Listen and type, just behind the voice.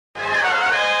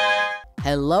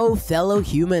Hello fellow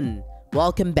human,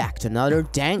 welcome back to another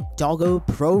Dank Doggo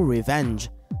ProRevenge.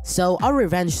 So our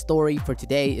revenge story for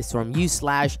today is from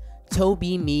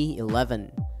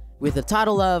u/TobyMe11 with the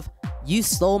title of You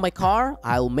Stole My Car,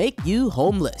 I'll Make You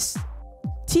Homeless.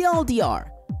 TLDR,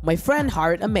 my friend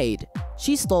hired a maid.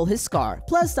 She stole his car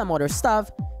plus some other stuff.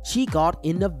 She got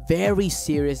in a very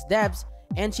serious debts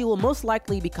and she will most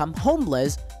likely become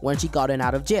homeless when she gotten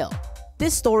out of jail.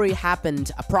 This story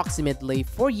happened approximately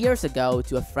 4 years ago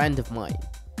to a friend of mine.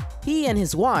 He and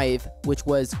his wife, which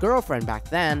was girlfriend back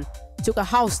then, took a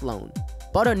house loan,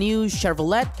 bought a new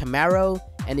Chevrolet Camaro,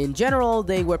 and in general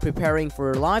they were preparing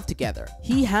for life together.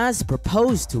 He has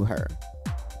proposed to her.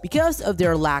 Because of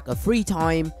their lack of free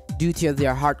time, due to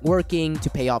their hard working to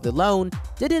pay off the loan,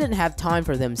 they didn't have time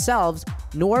for themselves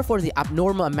nor for the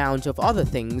abnormal amount of other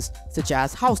things such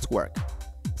as housework.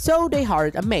 So they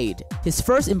hired a maid. His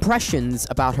first impressions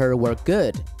about her were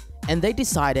good, and they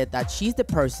decided that she's the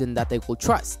person that they will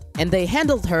trust. And they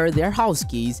handled her their house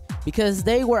keys because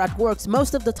they were at work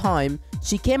most of the time.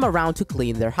 She came around to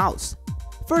clean their house.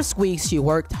 First weeks she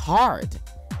worked hard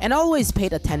and always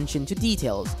paid attention to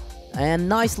details and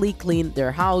nicely cleaned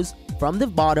their house from the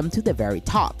bottom to the very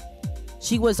top.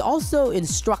 She was also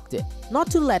instructed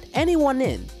not to let anyone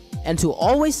in and to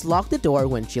always lock the door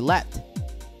when she left.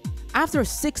 After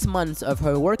 6 months of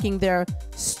her working there,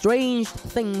 strange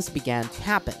things began to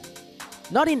happen.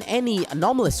 Not in any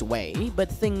anomalous way, but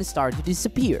things started to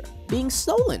disappear, being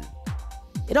stolen.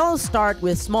 It all started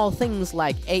with small things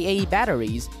like AA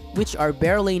batteries, which are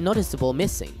barely noticeable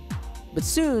missing. But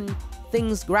soon,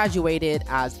 things graduated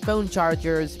as phone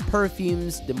chargers,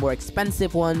 perfumes, the more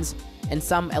expensive ones, and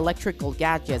some electrical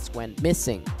gadgets went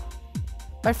missing.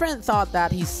 My friend thought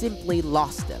that he simply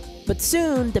lost them. But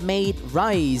soon, the maid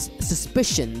raised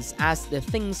suspicions as the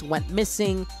things went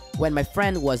missing when my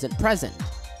friend wasn't present,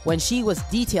 when she was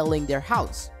detailing their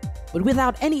house. But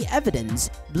without any evidence,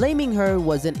 blaming her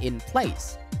wasn't in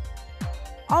place.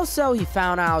 Also, he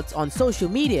found out on social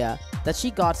media that she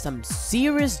got some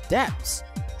serious debts,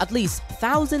 at least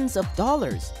thousands of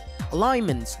dollars,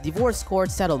 alignments, divorce court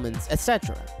settlements,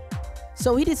 etc.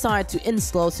 So he decided to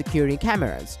install security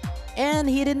cameras, and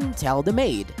he didn't tell the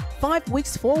maid. 5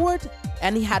 weeks forward,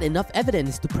 and he had enough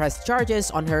evidence to press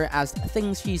charges on her as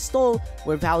things she stole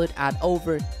were valued at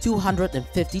over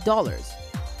 $250.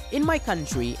 In my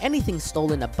country, anything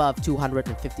stolen above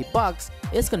 $250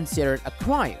 is considered a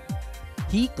crime.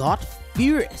 He got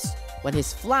furious when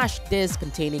his flash disk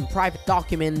containing private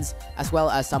documents as well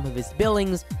as some of his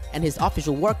billings and his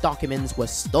official work documents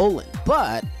was stolen.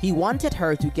 But he wanted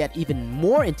her to get even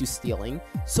more into stealing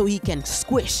so he can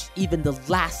squish even the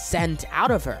last cent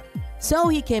out of her. So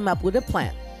he came up with a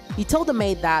plan. He told the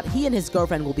maid that he and his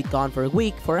girlfriend will be gone for a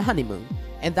week for a honeymoon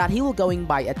and that he will going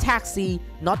by a taxi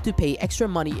not to pay extra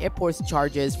money airport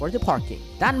charges for the parking.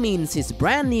 That means his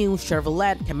brand new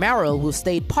Chevrolet Camaro will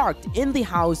stay parked in the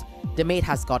house the maid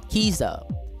has got keys of.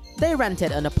 They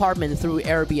rented an apartment through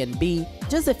Airbnb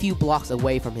just a few blocks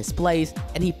away from his place,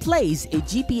 and he placed a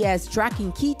GPS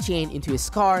tracking keychain into his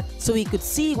car so he could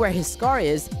see where his car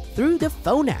is through the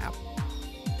phone app.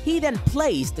 He then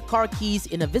placed the car keys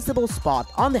in a visible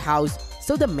spot on the house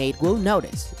so the maid will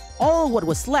notice. All what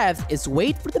was left is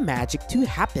wait for the magic to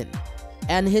happen.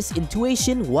 And his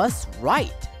intuition was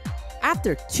right.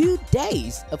 After 2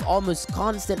 days of almost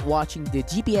constant watching the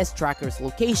GPS tracker's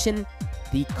location,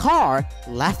 the car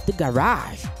left the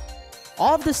garage.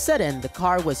 All of a sudden, the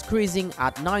car was cruising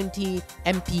at 90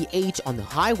 mph on the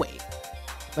highway.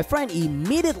 My friend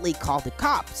immediately called the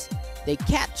cops. They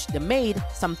catch the maid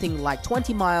something like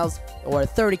 20 miles or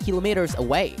 30 kilometers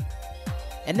away.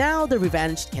 And now the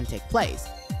revenge can take place.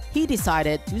 He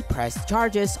decided to press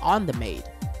charges on the maid.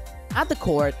 At the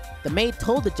court, the maid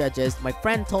told the judges my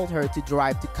friend told her to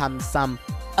drive to some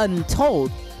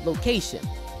untold location.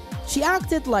 She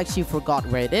acted like she forgot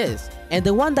where it is, and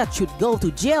the one that should go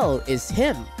to jail is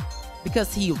him,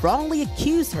 because he wrongly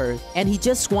accused her and he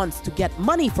just wants to get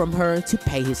money from her to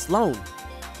pay his loan.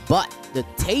 But the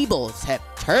tables have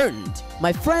turned.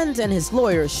 My friend and his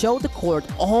lawyer showed the court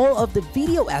all of the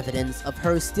video evidence of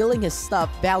her stealing his stuff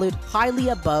valued highly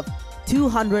above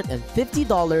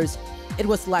 $250. It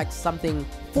was like something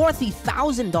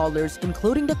 $40,000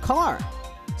 including the car.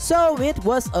 So it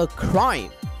was a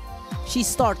crime. She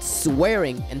starts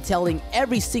swearing and telling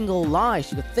every single lie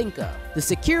she could think of. The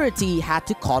security had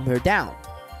to calm her down.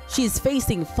 She is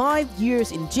facing 5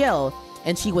 years in jail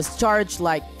and she was charged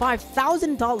like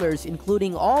 $5,000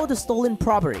 including all the stolen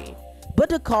property. But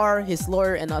the car, his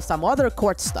lawyer, and some other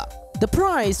court stuff. The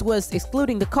price was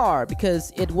excluding the car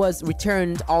because it was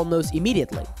returned almost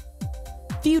immediately.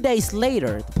 Few days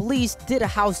later, the police did a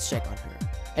house check on her.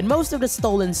 and most of the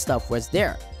stolen stuff was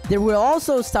there. There were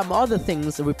also some other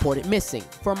things reported missing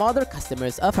from other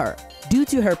customers of her. Due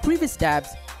to her previous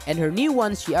debts and her new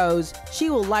ones she owes, she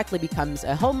will likely become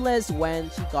a homeless when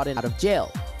she got out of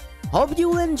jail. Hope you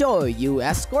will enjoy, you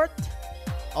escort.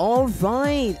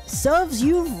 Alright, serves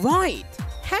you right.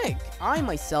 Heck, I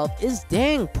myself is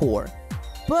dang poor.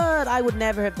 But I would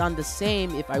never have done the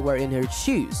same if I were in her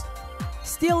shoes.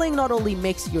 Stealing not only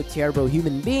makes you a terrible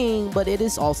human being, but it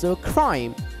is also a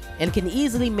crime, and can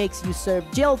easily make you serve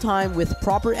jail time with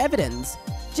proper evidence,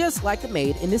 just like the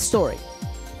maid in this story.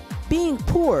 Being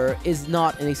poor is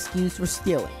not an excuse for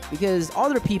stealing, because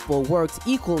other people worked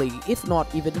equally, if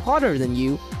not even harder than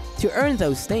you, to earn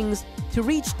those things to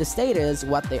reach the status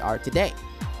what they are today.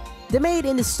 The maid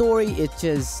in this story is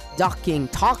just ducking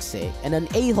toxic and an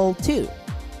a-hole too.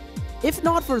 If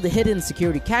not for the hidden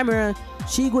security camera,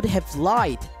 she would have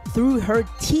lied through her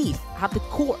teeth at the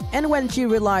core. And when she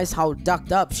realized how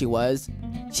ducked up she was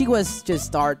just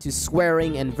start to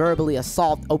swearing and verbally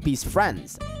assault OP's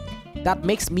friends. That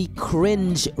makes me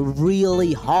cringe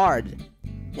really hard.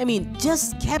 I mean,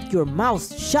 just kept your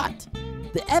mouth shut.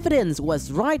 The evidence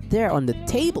was right there on the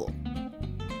table.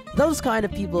 Those kind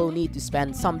of people need to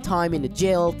spend some time in the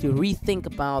jail to rethink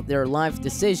about their life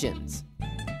decisions.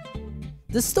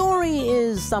 The story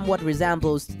is somewhat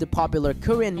resembles the popular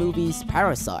Korean movies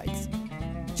Parasites,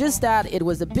 just that it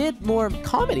was a bit more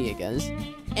comedy I guess,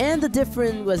 and the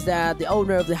difference was that the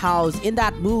owner of the house in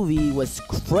that movie was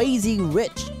crazy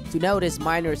rich to notice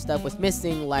minor stuff was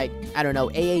missing like, I don't know,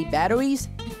 AA batteries,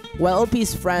 while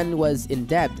OP's friend was in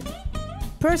debt.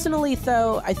 Personally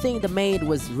though, I think the maid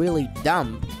was really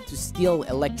dumb to steal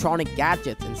electronic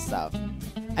gadgets and stuff.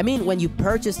 I mean, when you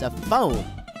purchase a phone,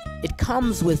 it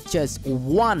comes with just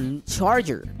one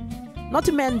charger. Not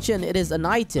to mention it is an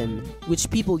item which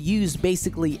people use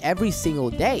basically every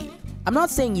single day. I'm not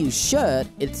saying you should,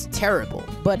 it's terrible.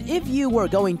 But if you were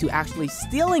going to actually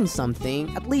stealing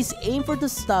something, at least aim for the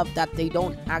stuff that they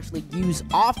don't actually use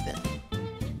often.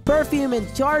 Perfume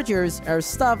and chargers are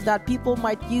stuff that people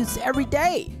might use every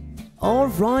day.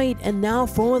 Alright, and now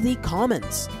for the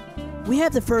comments. We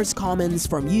have the first comments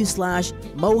from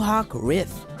u/Mohawk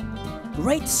Riff.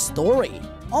 Great story.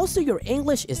 Also, your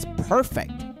English is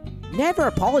perfect. Never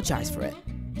apologize for it.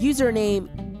 Username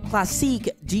Classique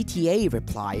GTA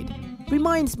replied.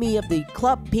 Reminds me of the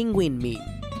Club Penguin meme.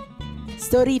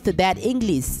 Sorry for bad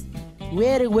English.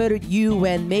 Where were you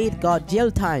when maid got jail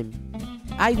time?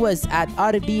 I was at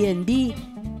Airbnb,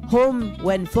 home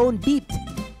when phone beeped.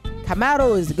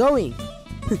 Camaro is going.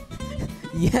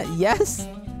 Yes?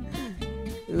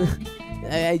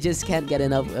 I just can't get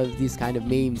enough of these kind of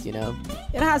memes, you know.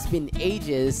 It has been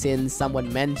ages since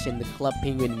someone mentioned the Club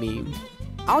Penguin meme.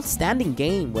 Outstanding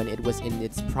game when it was in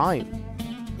its prime.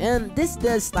 And this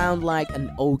does sound like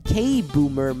an okay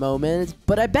boomer moment,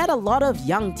 but I bet a lot of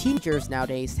young teenagers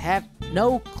nowadays have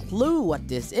no clue what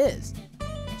this is.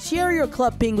 Share your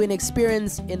Club Penguin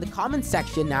experience in the comment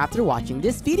section after watching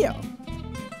this video.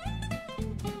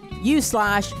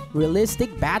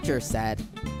 u/Realistic Badger said,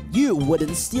 you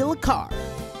wouldn't steal a car.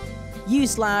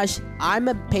 u/I'm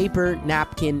a paper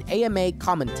napkin AMA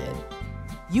commented,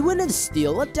 you wouldn't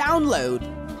steal a download.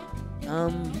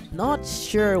 Not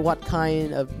sure what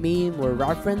kind of meme or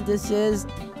reference this is.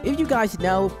 If you guys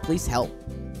know, please help.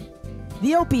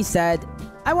 The OP said,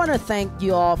 I want to thank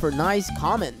you all for nice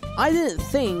comment. I didn't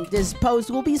think this post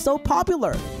will be so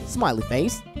popular. Smiley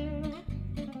face.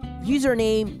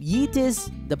 Username Yeetis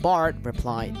the Bard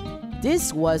replied,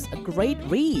 this was a great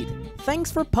read.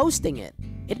 Thanks for posting it.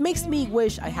 It makes me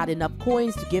wish I had enough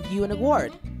coins to give you an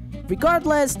award.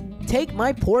 Regardless, take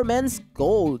my poor man's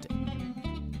gold.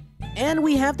 And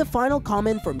we have the final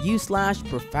comment from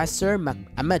u/Professor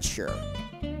Amateur.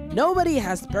 Nobody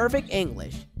has perfect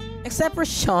English, except for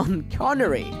Sean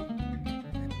Connery.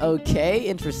 Okay,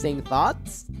 interesting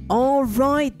thoughts.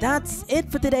 Alright, that's it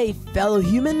for today, fellow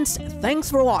humans. Thanks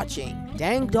for watching.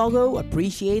 Dankdoggo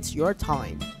appreciates your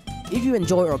time. If you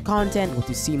enjoy our content and want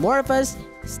to see more of us,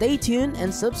 stay tuned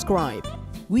and subscribe.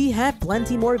 We have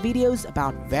plenty more videos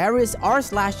about various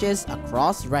r/slashes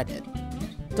across Reddit.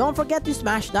 Don't forget to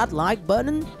smash that like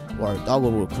button or Doggo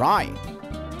will cry.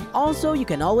 Also, you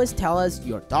can always tell us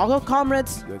your Doggo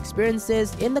comrades, your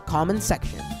experiences in the comment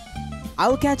section.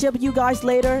 I'll catch up with you guys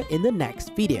later in the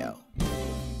next video.